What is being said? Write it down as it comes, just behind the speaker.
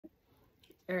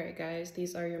All right, guys,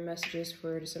 these are your messages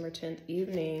for December 10th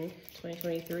evening,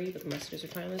 2023, but the messages are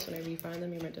timeless. Whenever you find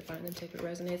them, you're meant to find them. Take what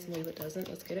resonates and leave what doesn't.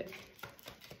 Let's get it.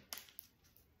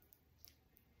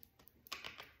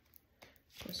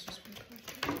 Let's just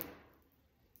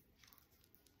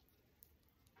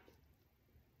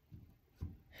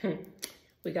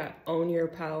we got own your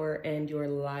power and your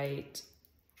light.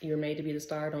 You're made to be the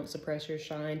star. Don't suppress your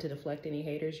shine to deflect any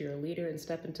haters. You're a leader and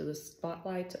step into the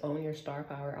spotlight to own your star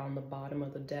power on the bottom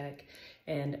of the deck.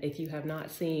 And if you have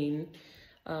not seen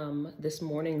this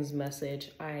morning's message,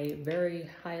 I very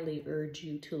highly urge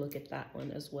you to look at that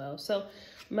one as well. So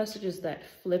messages that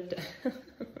flipped,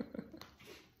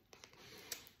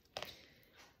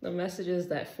 the messages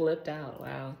that flipped out.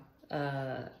 Wow.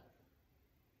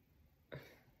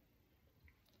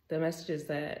 The messages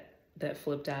that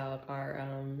flipped out are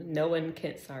no one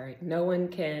can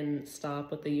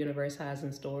stop what the universe has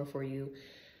in store for you.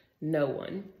 No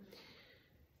one.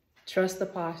 Trust the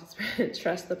process.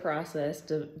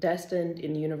 Destined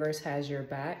in universe has your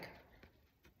back.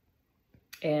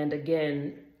 And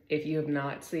again, if you have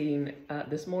not seen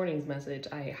this morning's message,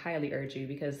 I highly urge you,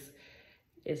 because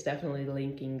it's definitely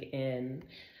linking in.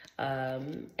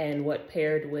 And what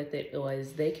paired with it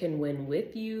was they can win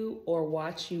with you or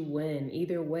watch you win.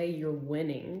 Either way, you're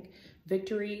winning.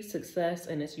 Victory, success,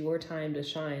 and it's your time to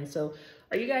shine. So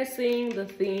are you guys seeing the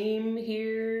theme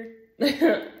here?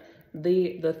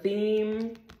 the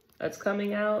theme that's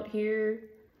coming out here?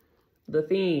 The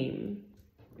theme.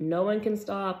 No one can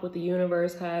stop what the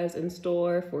universe has in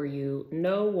store for you.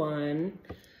 No one.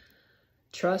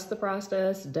 Trust the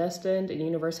process. Destined and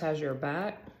universe has your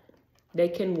back. They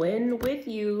can win with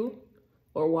you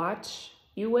or watch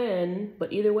you win,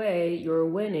 but either way, you're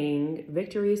winning.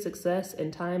 Victory, success,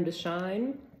 and time to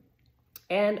shine.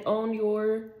 And own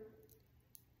your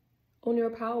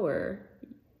power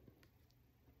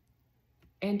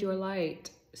and your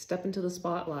light. Step into the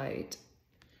spotlight.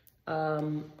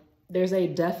 There's a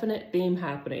definite theme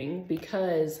happening,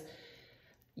 because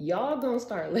y'all gonna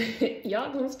start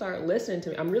listening to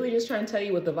me. I'm really just trying to tell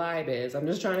you what the vibe is. I'm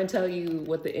just trying to tell you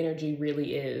what the energy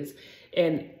really is.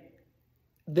 And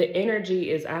the energy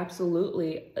is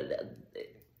absolutely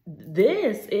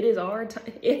this. It is our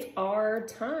time. It's our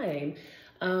time.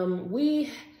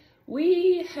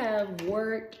 We have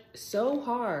worked so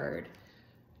hard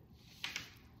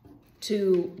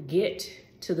to get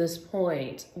to this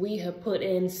point. We have put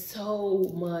in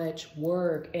so much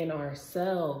work in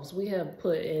ourselves. We have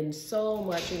put in so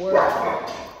much work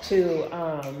to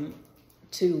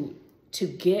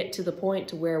get to the point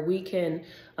to where we can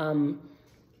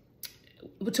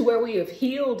to where we have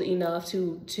healed enough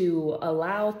to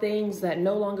allow things that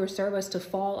no longer serve us to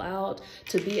fall out,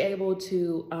 to be able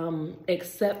to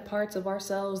accept parts of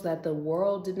ourselves that the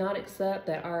world did not accept,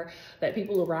 that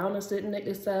people around us didn't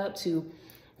accept,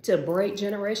 to break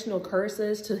generational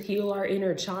curses, to heal our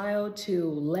inner child, to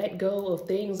let go of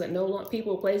things that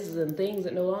people, places, and things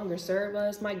that no longer serve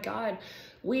us. My God,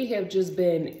 we have just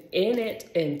been in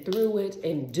it and through it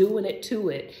and doing it to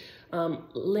it.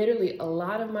 Literally, a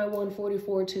lot of my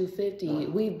 144, 250,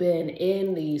 we've been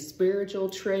in the spiritual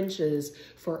trenches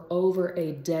for over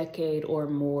a decade or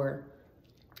more.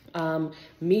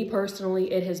 Me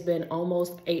personally, it has been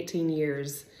almost 18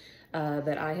 years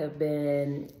that I have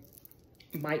been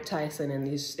Mike Tyson in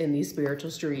these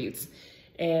spiritual streets.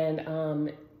 And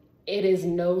it is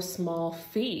no small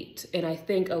feat. And I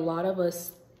think a lot of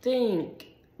us think,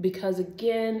 because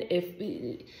again,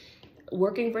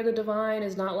 working for the divine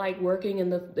is not like working in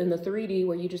the 3D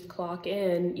where you just clock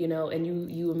in, you know, and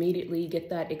you immediately get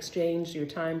that exchange, your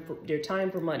time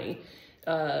for money,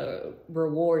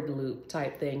 reward loop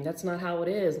type thing. That's not how it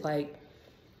is. Like,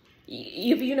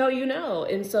 if you know, you know.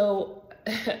 And so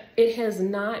it has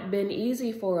not been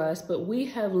easy for us, but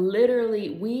we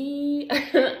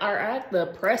are at the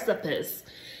precipice.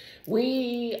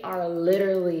 We are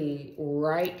literally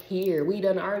right here. We've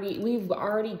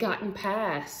already gotten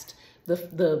past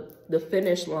the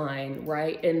finish line,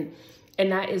 right? And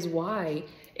that is why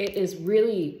it is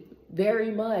really very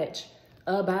much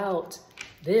about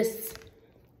this.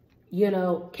 You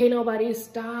know, can't nobody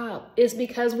stop. It's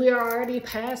because we are already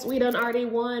past, we done already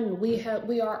won. We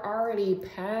are already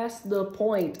past the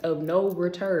point of no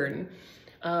return,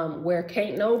 where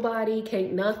can't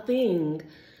nothing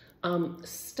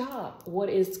stop what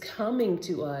is coming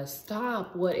to us,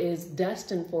 stop what is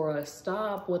destined for us,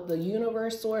 stop what the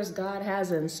universe, source, God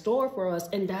has in store for us.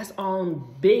 And that's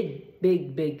on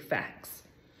big facts.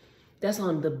 That's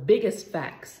on the biggest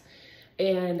facts.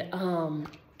 And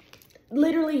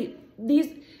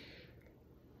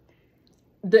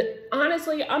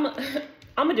honestly,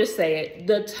 I'm I'm gonna just say it.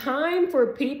 The time for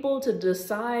people to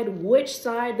decide which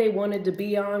side they wanted to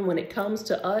be on when it comes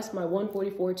to us, my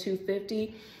 144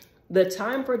 250, the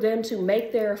time for them to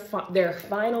make their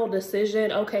final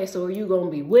decision. Okay, so are you gonna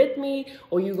be with me,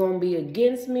 or you gonna be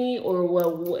against me, or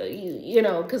well, you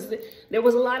know, because there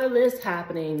was a lot of this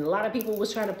happening. A lot of people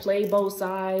was trying to play both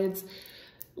sides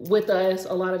with us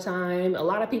a lot of time. A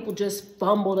lot of people just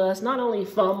fumbled us, not only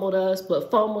fumbled us, but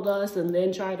fumbled us and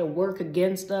then tried to work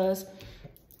against us.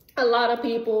 A lot of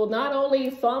people not only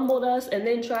fumbled us and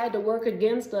then tried to work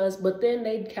against us, but then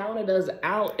they counted us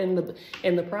out in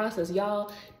the process.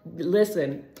 Y'all,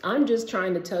 listen, I'm just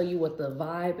trying to tell you what the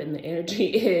vibe and the energy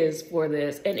is for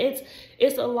this. And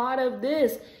it's a lot of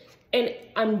this. And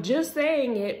I'm just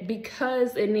saying it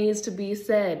because it needs to be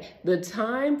said. The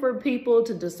time for people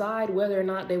to decide whether or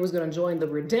not they was going to join the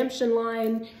redemption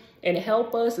line and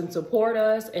help us and support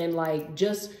us and like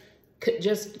just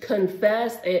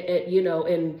confess it, you know,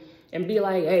 and be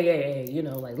like, hey, you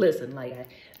know, like, listen, like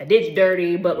I did you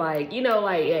dirty, but like, you know,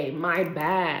 like, hey, my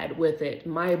bad with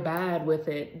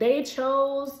it. They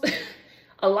chose,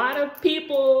 a lot of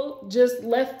people just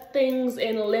left things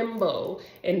in limbo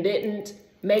and didn't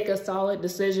make a solid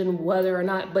decision whether or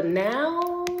not, but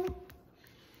now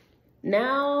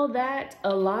that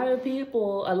a lot of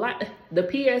people, the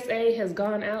PSA has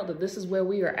gone out that this is where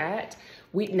we are at.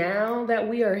 Now that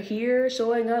we are here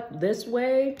showing up this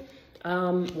way,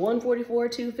 144,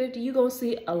 250, you're going to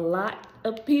see a lot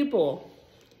of people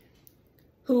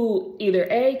who either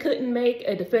A, couldn't make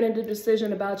a definitive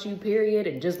decision about you, period,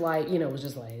 and just like, you know, was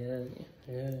just like,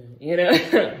 you know,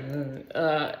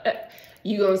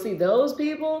 you're going to see those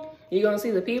people. You're going to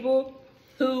see the people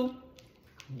who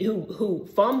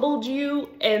fumbled you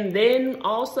and then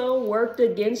also worked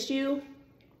against you,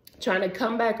 trying to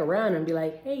come back around and be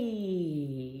like,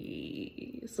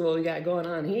 hey, so what we got going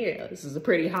on here? This is a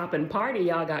pretty hopping party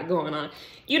y'all got going on.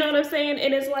 You know what I'm saying?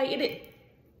 And it's like,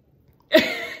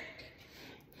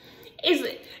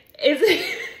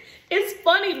 it's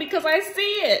funny because I see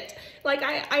it. Like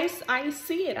I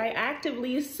see it. I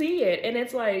actively see it. And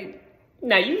it's like,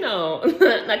 now, you know,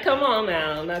 now come on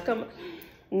now. Now come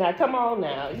on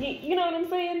now. You know what I'm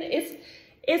saying?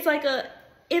 It's like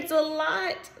it's a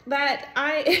lot that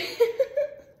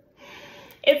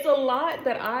it's a lot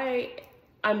that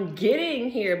I'm getting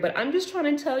here, but I'm just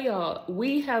trying to tell y'all,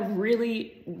 we have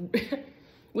really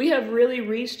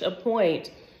reached a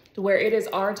point to where it is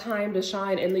our time to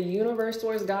shine, and the universe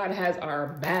source God has our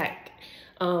back.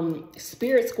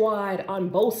 Spirit squad on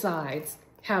both sides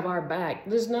have our back.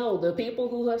 The people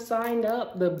who have signed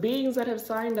up, the beings that have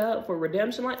signed up for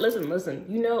redemption line, listen,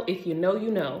 you know, if you know,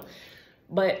 you know,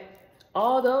 but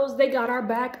all those, they got our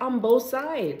back on both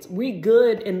sides. We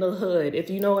good in the hood, if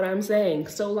you know what I'm saying.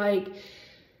 So like,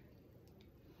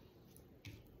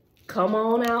 come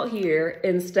on out here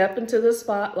and step into the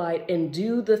spotlight and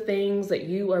do the things that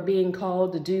you are being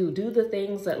called to do. Do the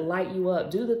things that light you up.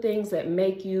 Do the things that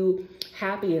make you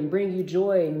happy and bring you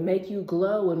joy and make you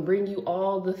glow and bring you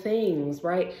all the things,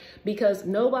 right? Because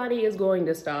nobody is going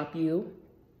to stop you.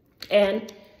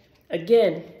 And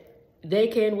again, they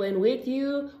can win with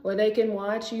you or they can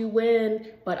watch you win,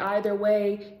 but either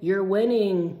way, you're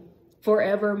winning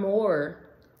forevermore.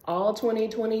 All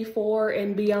 2024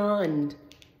 and beyond.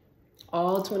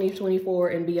 All 2024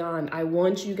 and beyond. I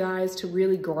want you guys to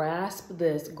really grasp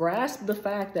this. Grasp the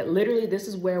fact that literally this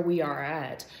is where we are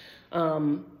at.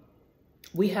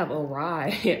 We have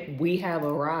arrived. We have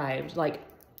arrived. Like,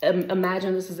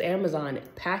 imagine this is Amazon,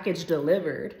 package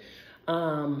delivered.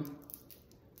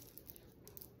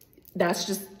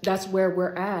 That's where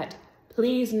we're at.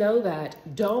 Please know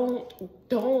that. Don't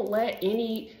let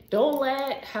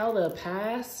how the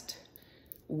past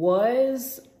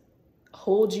was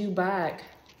hold you back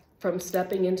from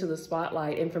stepping into the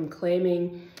spotlight and from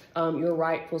claiming your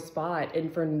rightful spot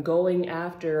and from going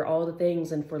after all the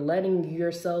things and for letting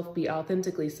yourself be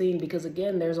authentically seen. Because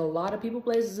again, there's a lot of people,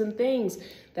 places, and things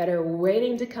that are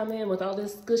waiting to come in with all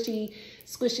this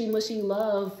squishy, mushy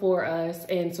love for us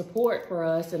and support for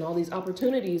us and all these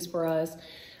opportunities for us.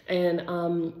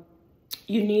 And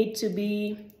you need to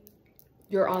be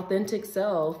your authentic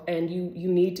self, and you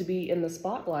need to be in the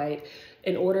spotlight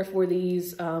in order for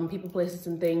these people, places,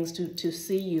 and things to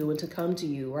see you and to come to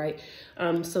you, right?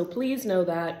 So please know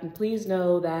that, and please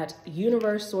know that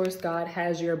universe source God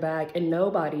has your back, and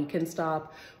nobody can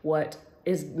stop what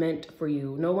is meant for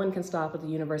you. No one can stop what the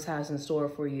universe has in store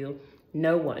for you.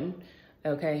 No one,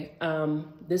 okay?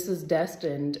 This is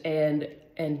destined, and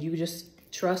you just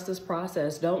trust this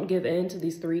process. Don't give in to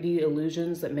these 3D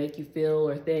illusions that make you feel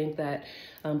or think that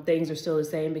things are still the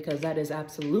same, because that is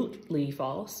absolutely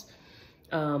false.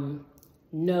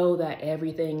 know that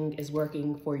everything is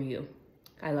working for you.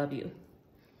 I love you.